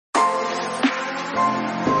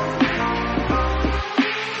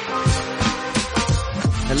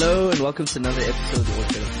Hello and welcome to another episode of the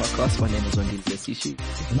Autotrader Podcast. My name is Wendy Lesishi.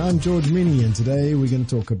 And I'm George Mini, and today we're going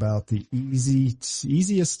to talk about the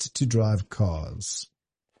easiest to drive cars.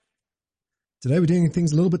 Today we're doing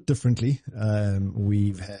things a little bit differently.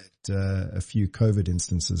 We've had a few COVID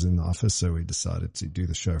instances in the office, so we decided to do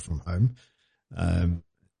the show from home. And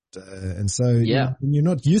so when you're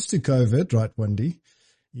not used to COVID, right, Wendy,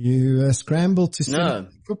 you scramble to set up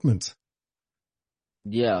equipment.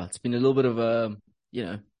 Yeah, it's been a little bit of a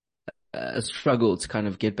struggle to kind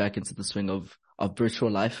of get back into the swing of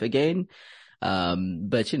virtual life again.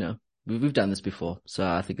 But we've done this before, so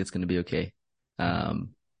I think it's going to be okay. 100%.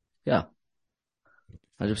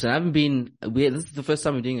 This is the first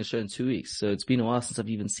time we're doing a show in 2 weeks, so it's been a while since I've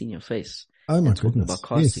even seen your face. Oh my talking goodness. about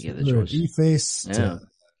cars together, George. E-Fest. Yeah.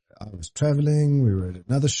 I was traveling. We were at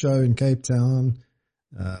another show in Cape Town.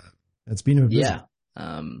 It's been a busy.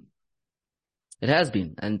 It has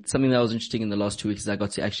been. And something that was interesting in the last 2 weeks is I got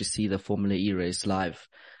to actually see the Formula E race live,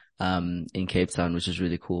 in Cape Town, which is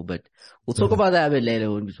really cool. But we'll talk about that a bit later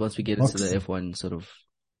once we get into the F1 sort of.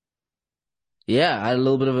 Yeah, I had a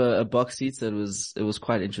little bit of a box seat, so it was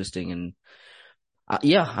quite interesting. And,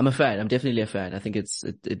 I'm a fan. I'm definitely a fan. I think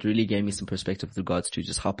it really gave me some perspective with regards to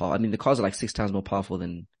just how powerful. I mean, the cars are like 6 times more powerful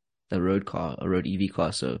than the road EV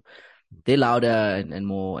car. So they're louder and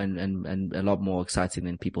more and a lot more exciting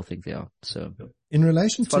than people think they are. So in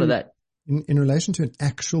relation to that, in relation to an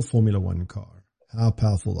actual Formula One car, how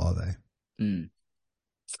powerful are they?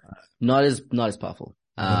 Not as powerful.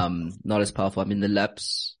 Not as powerful. I mean, the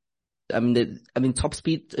laps. Top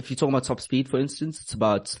speed. If you're talking about top speed, for instance, it's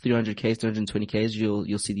about 300 k's, 320 k's.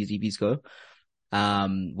 You'll see these EVs go.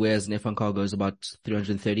 Whereas an F1 car goes about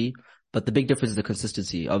 330. But the big difference is the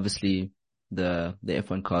consistency. Obviously, the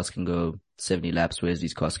F1 cars can go 70 laps, whereas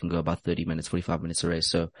these cars can go about 30 minutes, 45 minutes a race.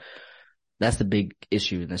 So that's the big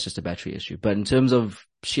issue, and that's just a battery issue. But in terms of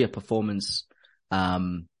sheer performance,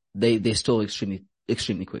 they're still extremely,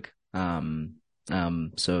 extremely quick.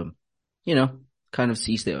 So, kind of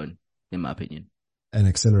seize their own, in my opinion. And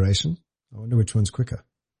acceleration? I wonder which one's quicker.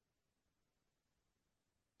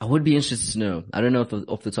 I would be interested to know. I don't know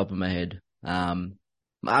off the top of my head.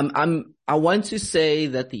 I want to say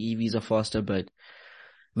that the EVs are faster, but I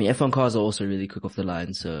mean, F1 cars are also really quick off the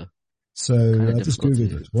line, so I just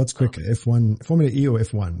Googled it. What's quicker, F1, Formula E or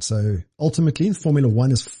F1? So ultimately, Formula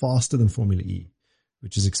One is faster than Formula E,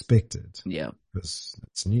 which is expected. Yeah. Because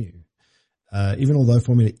it's new. Even although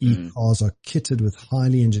Formula E cars are kitted with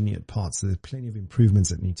highly engineered parts, so there's plenty of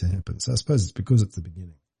improvements that need to happen. So I suppose it's because it's the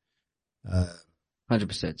beginning.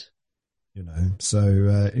 100%.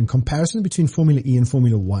 So in comparison between Formula E and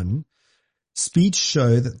Formula One, speeds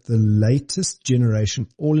show that the latest generation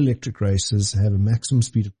all-electric races have a maximum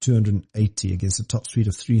speed of 280 against a top speed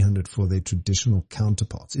of 300 for their traditional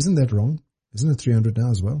counterparts. Isn't that wrong? Isn't it 300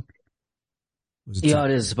 now as well?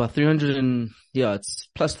 It is about 300 and it's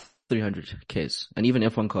plus 300 Ks. And even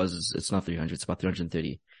F1 cars, it's not 300, it's about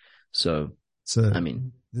 330. So I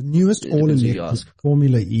mean, the newest all-electric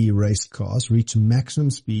Formula E race cars reach maximum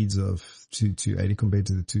speeds of 280 compared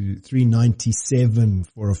to the 397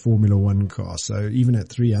 for a Formula One car. So even at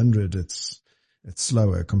 300, it's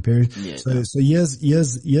slower compared. So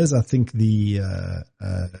here's I think the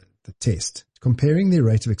test. Comparing their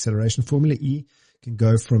rate of acceleration, Formula E can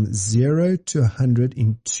go from 0 to 100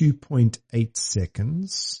 in 2.8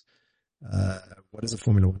 seconds. What is a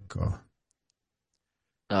Formula One car?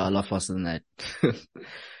 A lot faster than that. You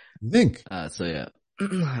think? I'm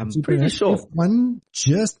pretty sure. F1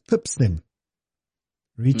 just pips them,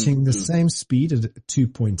 reaching the same speed at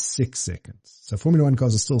 2.6 seconds. So Formula One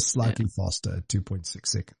cars are still slightly faster at 2.6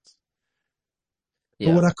 seconds.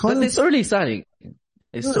 Yeah. But it's still really exciting.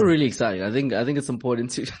 It's still really exciting. I think it's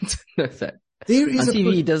important to know that. There is on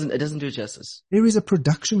TV, it doesn't do it justice. There is a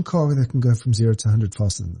production car that can go from 0 to 100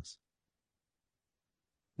 faster than this.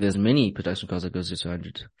 There's many production cars that goes to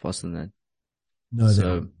 200 faster than that. There's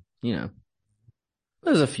a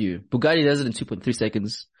few. Bugatti does it in 2.3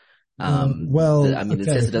 seconds. The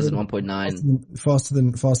Tesla does it in 1.9. Faster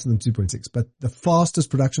than 2.6. But the fastest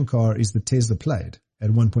production car is the Tesla Plaid at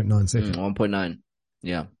 1.9 seconds. 1.9.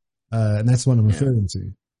 Yeah. And that's what I'm referring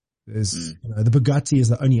to. There's, the Bugatti is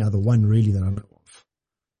the only other one really that I know of.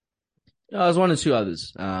 There's one or two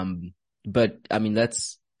others. But I mean,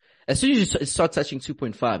 that's, as soon as you start touching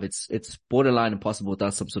 2.5, it's borderline impossible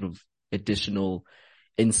without some sort of additional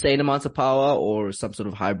insane amounts of power or some sort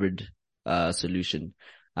of hybrid, solution.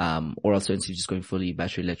 Or alternatively just going fully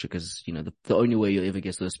battery electric is, the only way you'll ever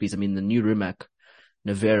get to those speeds. I mean, the new Rimac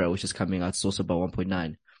Nevera, which is coming out, is also about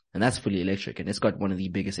 1.9, and that's fully electric, and it's got one of the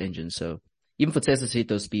biggest engines. So even for Tesla to hit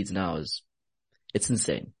those speeds now it's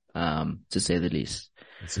insane. to say the least.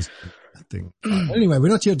 It's just a thing. Anyway, we're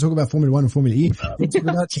not here to talk about Formula 1 and Formula E. We're talking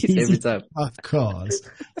about easy to drive cars.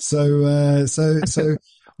 So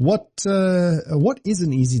what is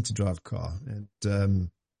an easy to drive car? And,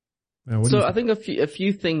 so I think a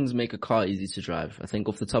few things make a car easy to drive. I think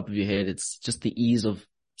off the top of your head, it's just the ease of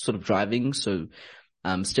sort of driving. So,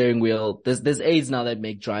 steering wheel, there's aids now that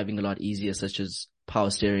make driving a lot easier, such as power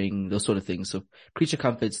steering, those sort of things. So creature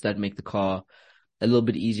comforts that make the car a little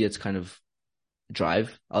bit easier to kind of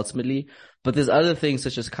drive ultimately. But there's other things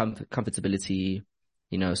such as comfortability,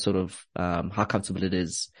 sort of, how comfortable it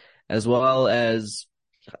is, as well as,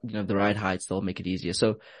 the ride heights, they'll make it easier.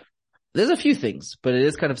 So there's a few things, but it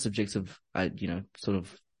is kind of subjective, sort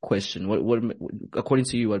of question. What, according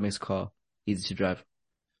to you, what makes a car easy to drive?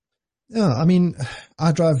 Yeah, I mean,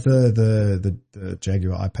 I drive the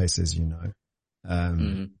Jaguar I-Pace, as you know.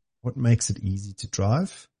 What makes it easy to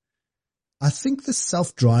drive? I think the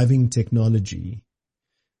self-driving technology,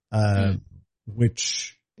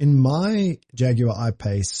 which in my Jaguar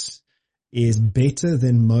I-Pace is better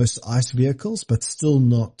than most ICE vehicles, but still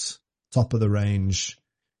not top of the range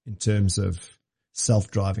in terms of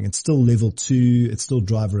self-driving. It's still level 2. It's still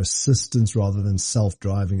driver assistance rather than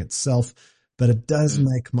self-driving itself, but it does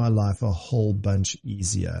make my life a whole bunch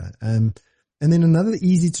easier. And then another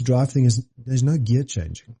easy to drive thing is there's no gear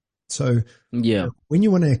changing. So yeah, when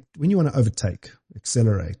you want to overtake,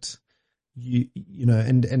 accelerate,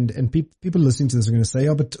 and people listening to this are going to say,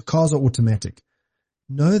 oh, but cars are automatic.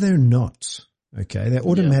 No, they're not. Okay. They're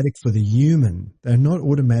automatic for the human. They're not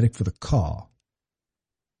automatic for the car.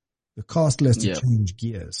 The car still has to change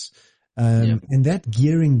gears. And that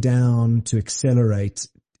gearing down to accelerate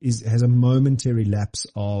has a momentary lapse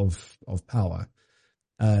of power.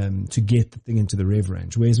 To get the thing into the rev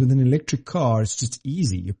range. Whereas with an electric car, it's just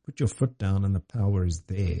easy. You put your foot down and the power is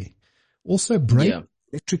there. Also,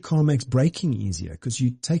 electric car makes braking easier because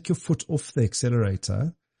you take your foot off the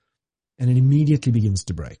accelerator and it immediately begins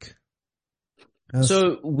to brake.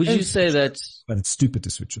 So would you say that... But it's stupid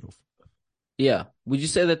to switch it off. Yeah. Would you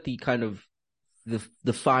say that the kind of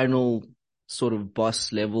the final sort of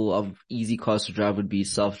boss level of easy cars to drive would be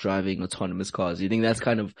self-driving autonomous cars? Do you think that's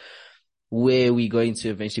kind of where we're going to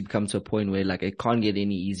eventually become to a point where like it can't get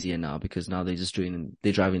any easier now because now they're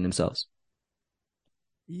driving themselves?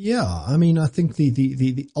 Yeah. I mean, I think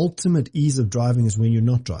the ultimate ease of driving is when you're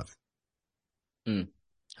not driving. 100%.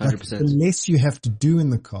 Like, the less you have to do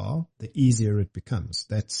in the car, the easier it becomes.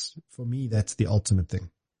 For me, that's the ultimate thing.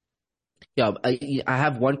 Yeah. I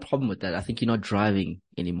have one problem with that. I think you're not driving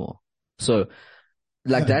anymore. So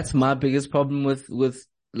that's my biggest problem with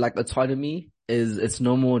like autonomy. Is it's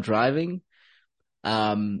no more driving.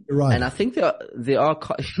 Right. And I think there are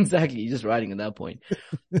exactly, you're just riding at that point.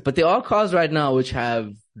 But there are cars right now which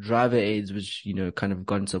have driver aids, which, kind of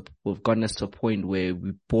gotten us to a point where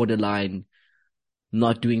we borderline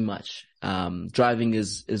not doing much. Driving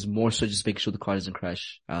is more so just making sure the car doesn't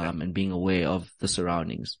crash, and being aware of the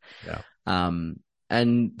surroundings. Yeah.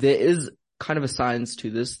 And there is kind of a science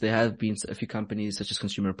to this. There have been a few companies such as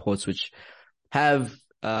Consumer Reports, which have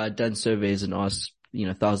done surveys and asked,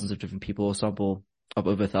 thousands of different people, a sample of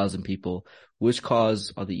over 1,000 people, which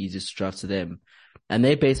cars are the easiest to drive to them. And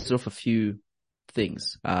they based it off a few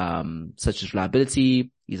things, such as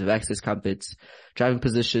reliability, ease of access, comfort, driving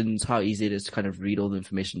positions, how easy it is to kind of read all the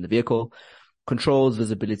information in the vehicle, controls,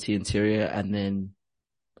 visibility, interior, and then,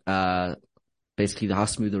 basically how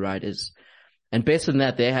smooth the ride is. And based on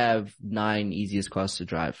that, they have 9 easiest cars to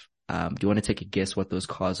drive. Do you want to take a guess what those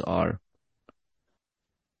cars are?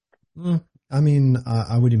 I mean,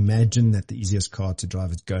 I would imagine that the easiest car to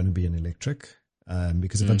drive is going to be an electric,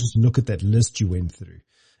 because if I just look at that list you went through,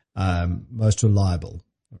 most reliable,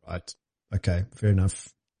 right? Okay, fair enough.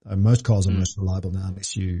 Most cars are most reliable now,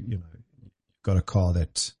 unless you've got a car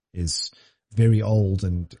that is very old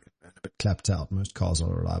and a bit clapped out. Most cars are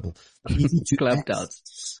reliable. Easy to clapped out.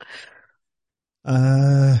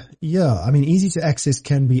 Yeah, I mean, easy to access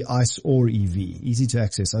can be ICE or EV. Easy to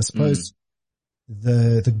access, I suppose.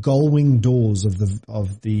 The gull wing doors of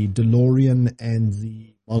the DeLorean and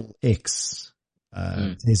the Model X,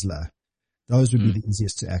 Tesla, those would be the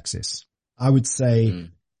easiest to access. I would say,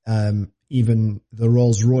 even the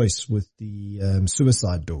Rolls Royce with the,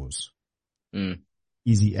 suicide doors,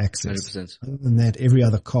 easy access. 100%. Other than that, every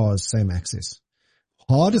other car is same access.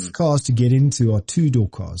 Hardest cars to get into are 2-door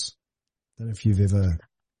cars. I don't know if you've ever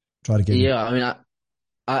tried to get into. I mean,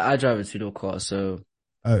 I drive a 2-door car, so.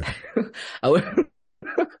 Oh. I wouldn't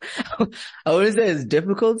say it's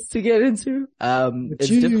difficult to get into. It's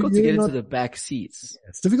difficult to get into the back seats. Yeah,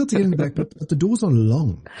 it's difficult to get in the back, but the doors are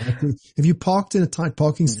long. Like, have you parked in a tight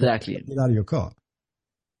parking spot? Exactly. Get out of your car.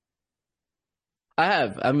 I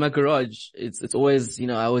have. I mean, my garage, it's always,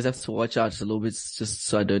 I always have to watch out just a little bit just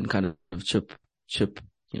so I don't kind of chip,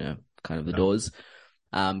 kind of the doors.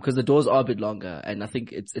 Cause the doors are a bit longer and I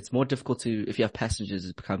think it's more difficult if you have passengers,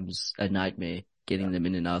 it becomes a nightmare getting them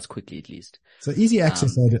in and out quickly at least. So easy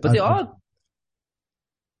access. But there are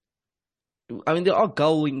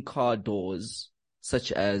gullwing car doors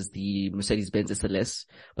such as the Mercedes-Benz SLS,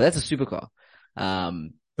 but that's a supercar.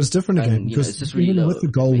 It's different again because it's just really even low. with the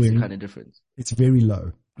gullwing, kind of different. It's very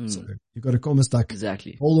low. So you've got to almost like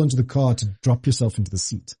hold onto the car to drop yourself into the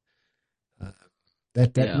seat.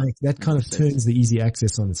 That kind of turns the easy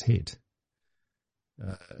access on its head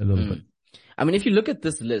a little bit. I mean, if you look at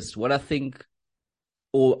this list, what I think,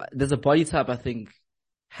 or there's a body type I think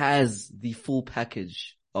has the full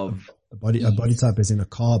package of a body type as in a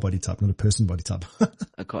car body type, not a person body type.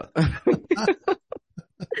 A car.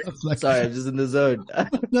 Sorry, I'm just in the zone.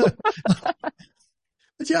 No.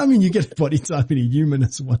 But yeah, I mean, you get a body type in a human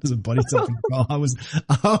as well as a body type in a car.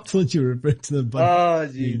 I thought you were referring to the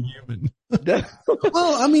body in a human. No.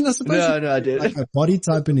 Well, I mean, I suppose I did. Like a body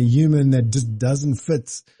type in a human that just doesn't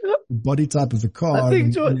fit the body type of the car. I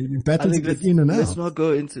think, get in and out. Let's not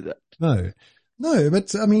go into that. No,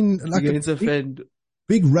 but I mean, like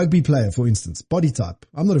big rugby player, for instance, body type.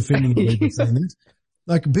 I'm not offending anybody by saying that.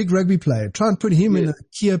 Like a big rugby player, try and put him in a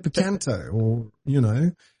Kia Picanto or,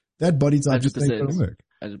 that body type just ain't gonna work.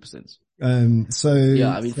 100%. So.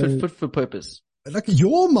 Yeah, I mean, fit for purpose. Like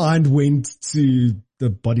your mind went to the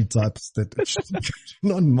body types that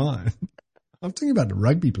not mine. I'm talking about the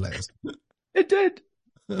rugby players. It did.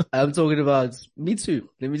 I'm talking about me too.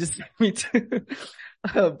 Let me just say me too.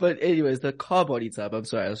 But anyways, the car body type, I'm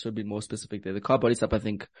sorry, I should be more specific there. The car body type, I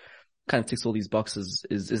think, kind of ticks all these boxes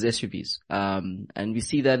is SUVs. And we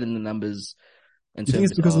see that in the numbers in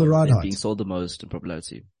terms it's because of the ride height being sold the most in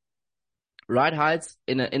popularity. Ride heights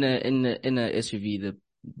in a SUV,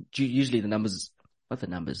 usually the numbers, not the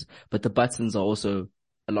numbers, but the buttons are also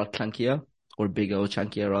a lot clunkier or bigger or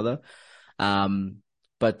chunkier rather.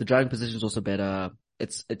 But the driving position is also better.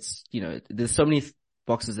 It's, there's so many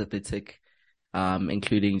boxes that they tick,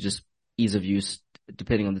 including just ease of use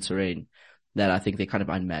depending on the terrain that I think they're kind of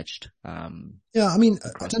unmatched. Yeah. I mean,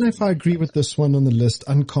 I don't know if I agree with this one on the list.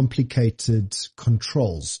 Uncomplicated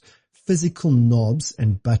controls. Physical knobs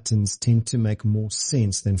and buttons tend to make more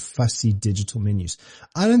sense than fussy digital menus.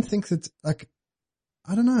 I don't think that,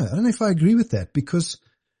 I don't know. I don't know if I agree with that because,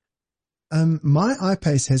 my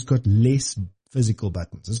I-Pace has got less physical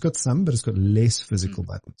buttons. It's got some, but it's got less physical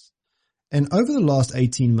buttons. And over the last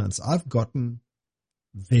 18 months, I've gotten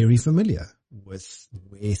very familiar with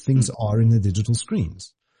where things are in the digital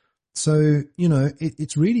screens. So,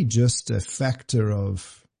 it's really just a factor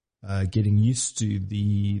of, getting used to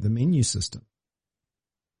the menu system.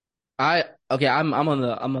 I'm on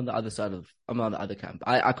the other camp.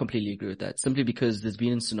 I completely agree with that. Simply because there's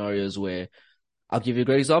been scenarios where I'll give you a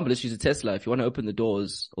great example. Let's use a Tesla. If you want to open the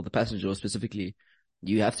doors or the passenger door specifically,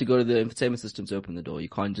 you have to go to the infotainment system to open the door. You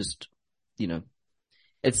can't just,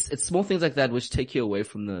 it's small things like that which take you away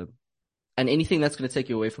from and anything that's going to take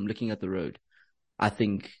you away from looking at the road, I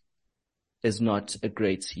think is not a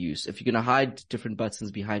great use. If you're going to hide different buttons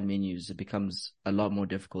behind menus, it becomes a lot more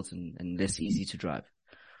difficult and less easy to drive.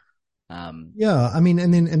 Yeah, I mean,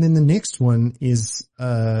 and then the next one is,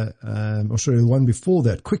 the one before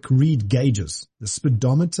that, quick read gauges. The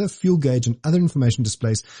speedometer, fuel gauge, and other information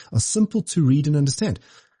displays are simple to read and understand.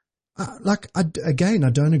 I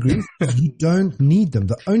don't agree. You don't need them.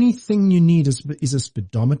 The only thing you need is a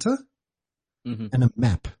speedometer and a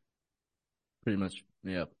map. Pretty much.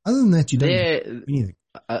 Yeah. Other than that, you don't need anything.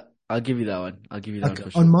 I'll give you that one. One for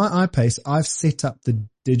sure. On my I-Pace, I've set up the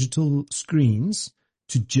digital screens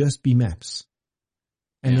to just be maps.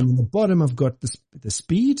 And then in the bottom, I've got the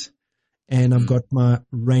speed and I've got my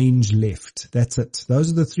range left. That's it.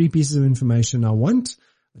 Those are the three pieces of information I want.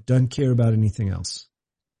 I don't care about anything else.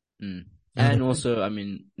 And also, I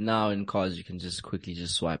mean, now in cars, you can just quickly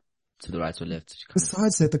just swipe to the right or left.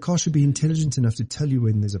 Besides that, the car should be intelligent enough to tell you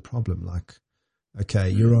when there's a problem. Like, okay,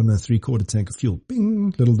 you're on a 3/4 tank of fuel.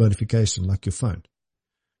 Bing, little notification like your phone.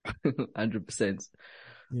 100%.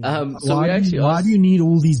 Yeah. Why do you need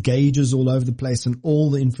all these gauges all over the place and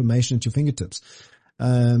all the information at your fingertips?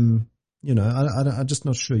 I'm just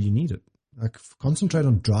not sure you need it. Like, concentrate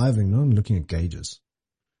on driving, not on looking at gauges.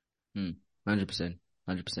 100%.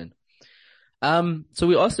 So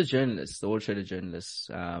we asked the Auto Trader journalists,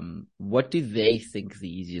 what do they think the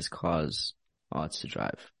easiest cars are to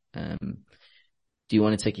drive? Do you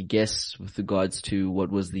want to take a guess with regards to what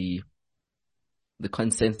was the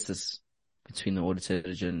consensus between the Auto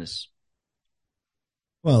Trader journalists?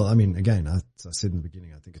 Well, I mean, again, as I said in the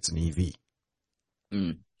beginning, I think it's an EV.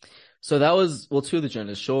 Mm. So that was, well, two of the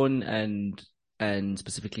journalists, Sean and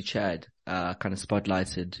specifically Chad, kind of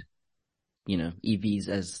spotlighted, EVs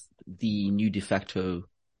as the new de facto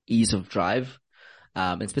ease of drive.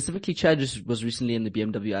 And specifically Chad was recently in the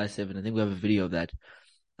BMW i7. I think we have a video of that.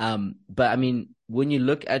 But I mean, when you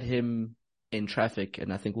look at him in traffic,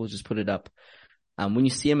 and I think we'll just put it up, when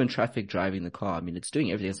you see him in traffic driving the car, I mean, it's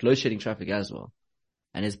doing everything. It's load shedding traffic as well.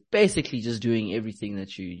 And it's basically just doing everything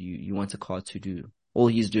that you want a car to do. All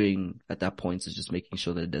he's doing at that point is just making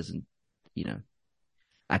sure that it doesn't,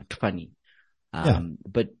 act funny.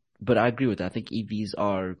 But I agree with that. I think EVs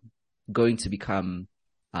are going to become,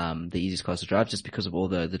 the easiest cars to drive just because of all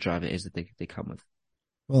the driver aids that they come with.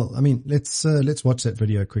 Well, I mean, let's watch that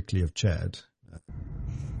video quickly of Chad.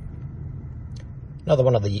 Another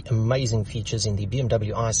one of the amazing features in the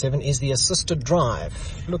BMW i7 is the assisted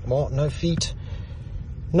drive. Look more, no feet,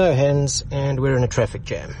 no hands, and we're in a traffic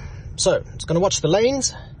jam. So it's going to watch the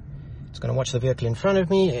lanes, it's going to watch the vehicle in front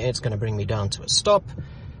of me, it's going to bring me down to a stop,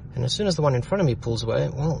 and as soon as the one in front of me pulls away,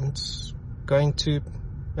 well, it's going to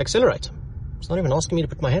accelerate. It's not even asking me to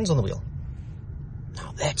put my hands on the wheel.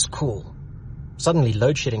 Now that's cool. Suddenly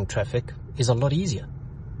load shedding traffic is a lot easier.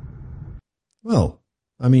 Well,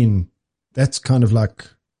 I mean, that's kind of like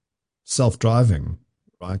self-driving,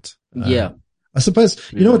 right? Yeah. I suppose,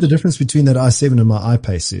 you know what the difference between that i7 and my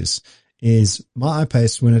I-Pace is my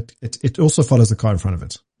I-Pace, when it also follows the car in front of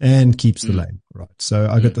it and keeps the lane, right? So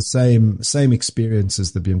I got the same experience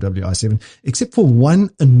as the BMW i7, except for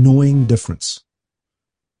one annoying difference.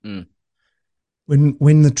 When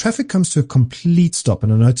the traffic comes to a complete stop,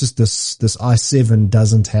 and I noticed this i7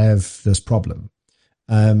 doesn't have this problem.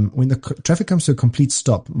 When the traffic comes to a complete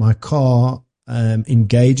stop, my car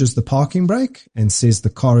engages the parking brake and says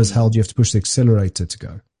the car is held. You have to push the accelerator to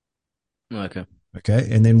go. Okay. Okay.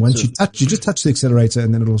 And then once you just touch the accelerator,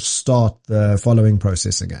 and then it'll start the following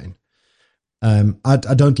process again. I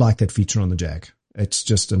don't like that feature on the Jag. It's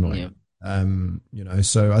just annoying. Yeah.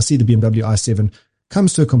 So I see the BMW i7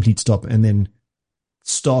 comes to a complete stop and then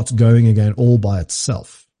starts going again all by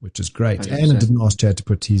itself, which is great. 100%. And it didn't ask Chad to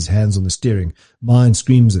put his hands on the steering. Mine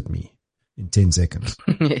screams at me in 10 seconds.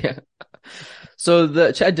 Yeah. So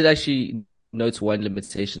the Chad did actually note one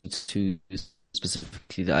limitation to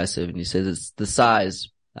specifically the i7. He says it's the size.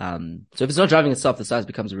 So if it's not driving itself, the size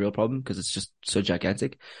becomes a real problem because it's just so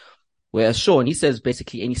gigantic. Whereas Sean, he says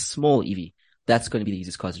basically any small EV, that's going to be the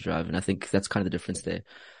easiest car to drive. And I think that's kind of the difference there.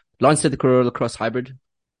 Lance said the Corolla Cross Hybrid,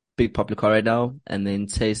 big popular car right now. And then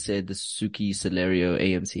Tay said the Suzuki Celerio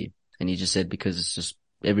AMT. And he just said because it's just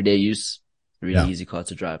everyday use, really easy car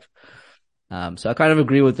to drive. So I kind of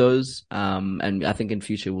agree with those. And I think in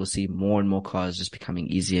future we'll see more and more cars just becoming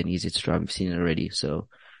easier and easier to drive. We've seen it already. So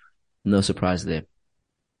no surprise there.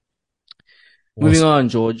 Awesome. Moving on,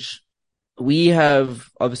 George. We have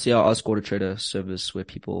obviously our Ask Auto Trader service where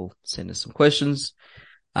people send us some questions.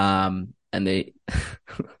 And they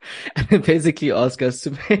basically ask us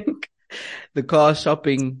to make the car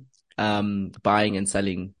shopping, buying and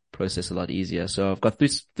selling process a lot easier. So I've got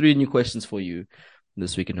three new questions for you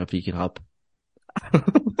this week, and hopefully you can help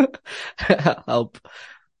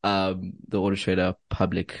the Auto Trader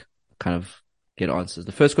public kind of get answers.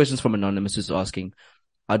 The first question is from Anonymous, who's asking,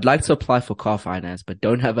 I'd like to apply for car finance, but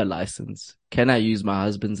don't have a license. Can I use my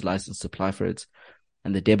husband's license to apply for it?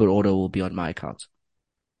 And the debit order will be on my account.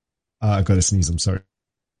 I've got to sneeze. I'm sorry.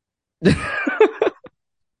 That's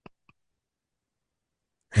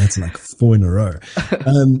like 4 in a row.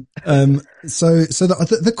 So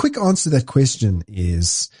the quick answer to that question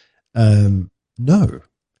is, no.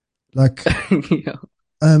 Like,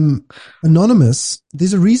 anonymous,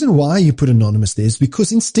 there's a reason why you put anonymous there, is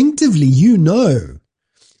because instinctively you know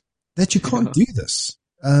that you can't do this.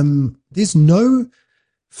 There's no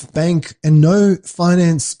bank and no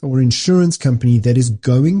finance or insurance company that is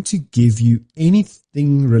going to give you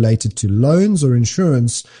anything related to loans or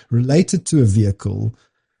insurance related to a vehicle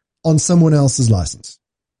on someone else's license.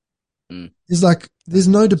 There's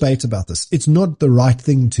no debate about this. It's not the right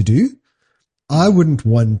thing to do. I wouldn't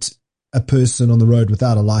want a person on the road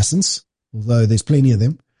without a license, although there's plenty of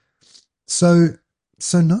them. So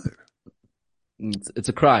no. It's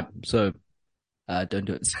a crime. So, don't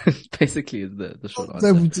do it. Basically is the short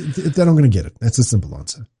answer. Then I'm going to get it. That's a simple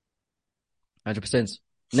answer. 100%.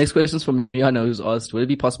 Next question is from Yana, who's asked, would it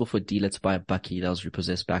be possible for a dealer to buy a Bakkie that was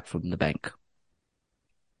repossessed back from the bank?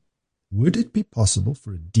 Would it be possible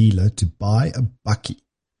for a dealer to buy a Bakkie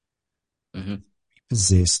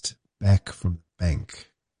repossessed back from the bank?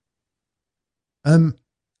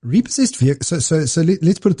 Repossessed vehicle. So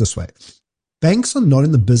let's put it this way. Banks are not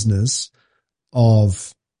in the business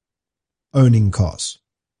of owning cars.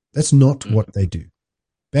 That's not what they do.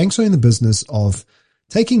 Banks are in the business of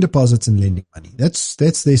taking deposits and lending money. That's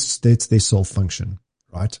their sole function,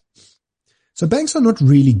 right? So banks are not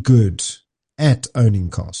really good at owning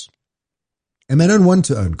cars. And they don't want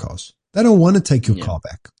to own cars. They don't want to take your car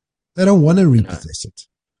back. They don't want to repossess it.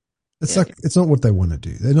 It's not what they want to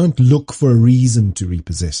do. They don't look for a reason to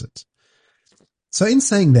repossess it. So in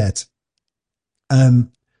saying that,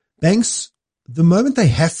 banks, the moment they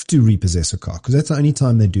have to repossess a car, because that's the only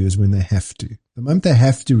time they do is when they have to. The moment they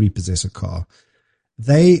have to repossess a car,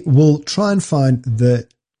 they will try and find the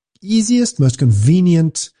easiest, most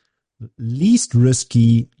convenient, least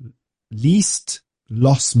risky, least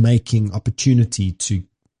loss-making opportunity to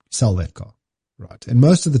sell that car, right? And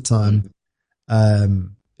most of the time,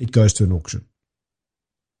 it goes to an auction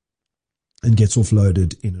and gets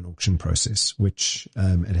offloaded in an auction process, which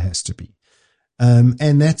it has to be.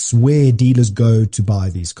 And that's where dealers go to buy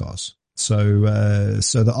these cars. So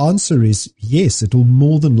the answer is yes, it will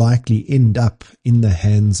more than likely end up in the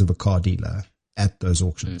hands of a car dealer at those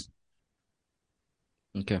auctions.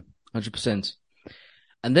 Okay, 100%.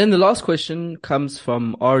 And then the last question comes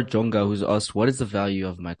from R. Jonga, who's asked, what is the value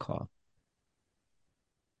of my car?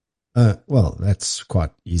 Well, that's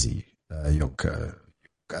quite easy, Jonka.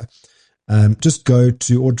 Just go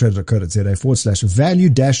to autotrader.co.za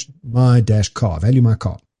 /value-my-car, value my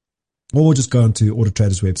car. Or just go onto Auto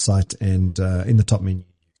Trader's website and in the top menu,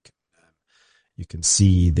 you can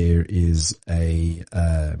see there is a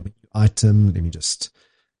item. Let me just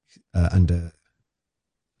under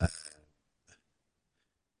the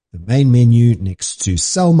main menu next to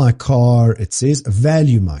sell my car, it says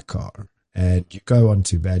value my car. And you go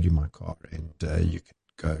onto value my car and you can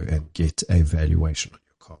go and get a valuation on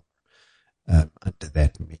your car under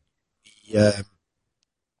that menu.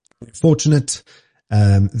 Fortunate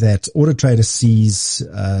that Auto Trader sees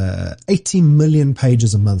 80 million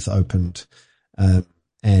pages a month opened,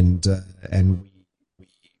 and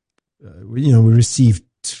we receive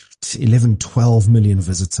 11, 12 million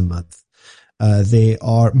visits a month. There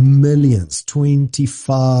are millions,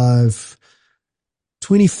 25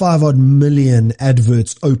 odd million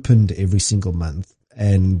adverts opened every single month,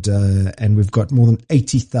 and we've got more than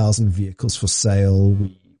 80,000 vehicles for sale.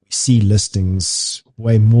 We see listings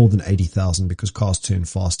way more than 80,000 because cars turn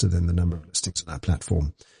faster than the number of listings on our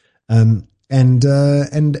platform. And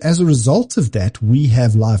as a result of that, we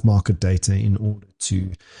have live market data in order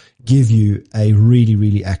to give you a really,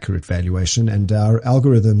 really accurate valuation, and our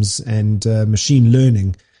algorithms and machine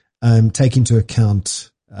learning take into account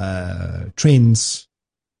trends,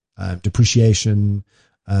 depreciation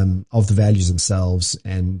of the values themselves,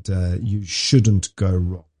 and you shouldn't go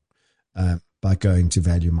wrong by going to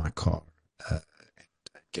value my car and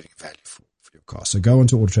getting value for your car. So go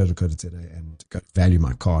onto autotrader.co.za and go to value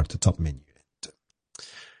my car at the top menu and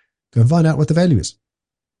go and find out what the value is.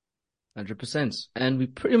 100%. And we're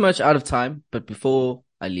pretty much out of time, but before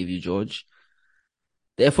I leave you, George,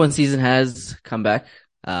 the F1 season has come back,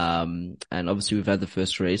 and obviously we've had the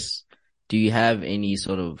first race. Do you have any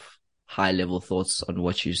sort of high level thoughts on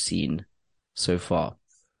what you've seen so far?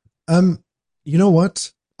 You know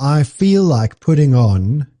what? I feel like putting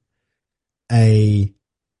on a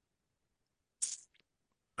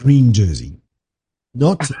green jersey,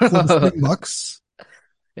 not for the Springboks.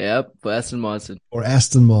 Yep, for Aston Martin. Or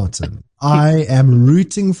Aston Martin. I am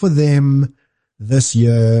rooting for them this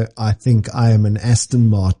year. I think I am an Aston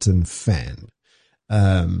Martin fan.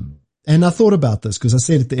 And I thought about this because I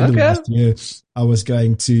said at the end of last year, I was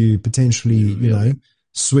going to potentially,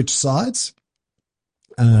 switch sides.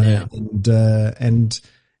 And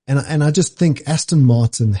I just think Aston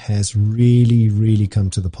Martin has really, really come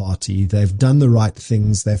to the party. They've done the right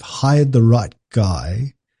things. They've hired the right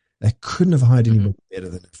guy. They couldn't have hired anyone better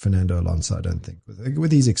than Fernando Alonso, I don't think,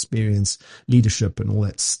 with his experience, leadership and all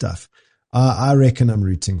that stuff. I reckon I'm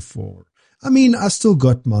rooting for, I still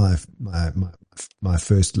got my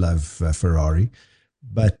first love, Ferrari,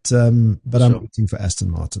 but I'm rooting for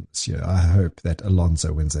Aston Martin this year. I hope that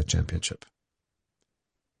Alonso wins that championship.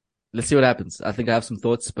 Let's see what happens. I think I have some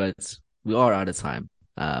thoughts, but we are out of time.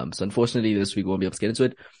 So unfortunately this week we won't be able to get into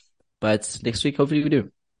it, but next week, hopefully we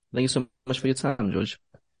do. Thank you so much for your time, George.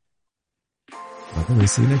 I think we'll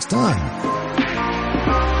see you next time.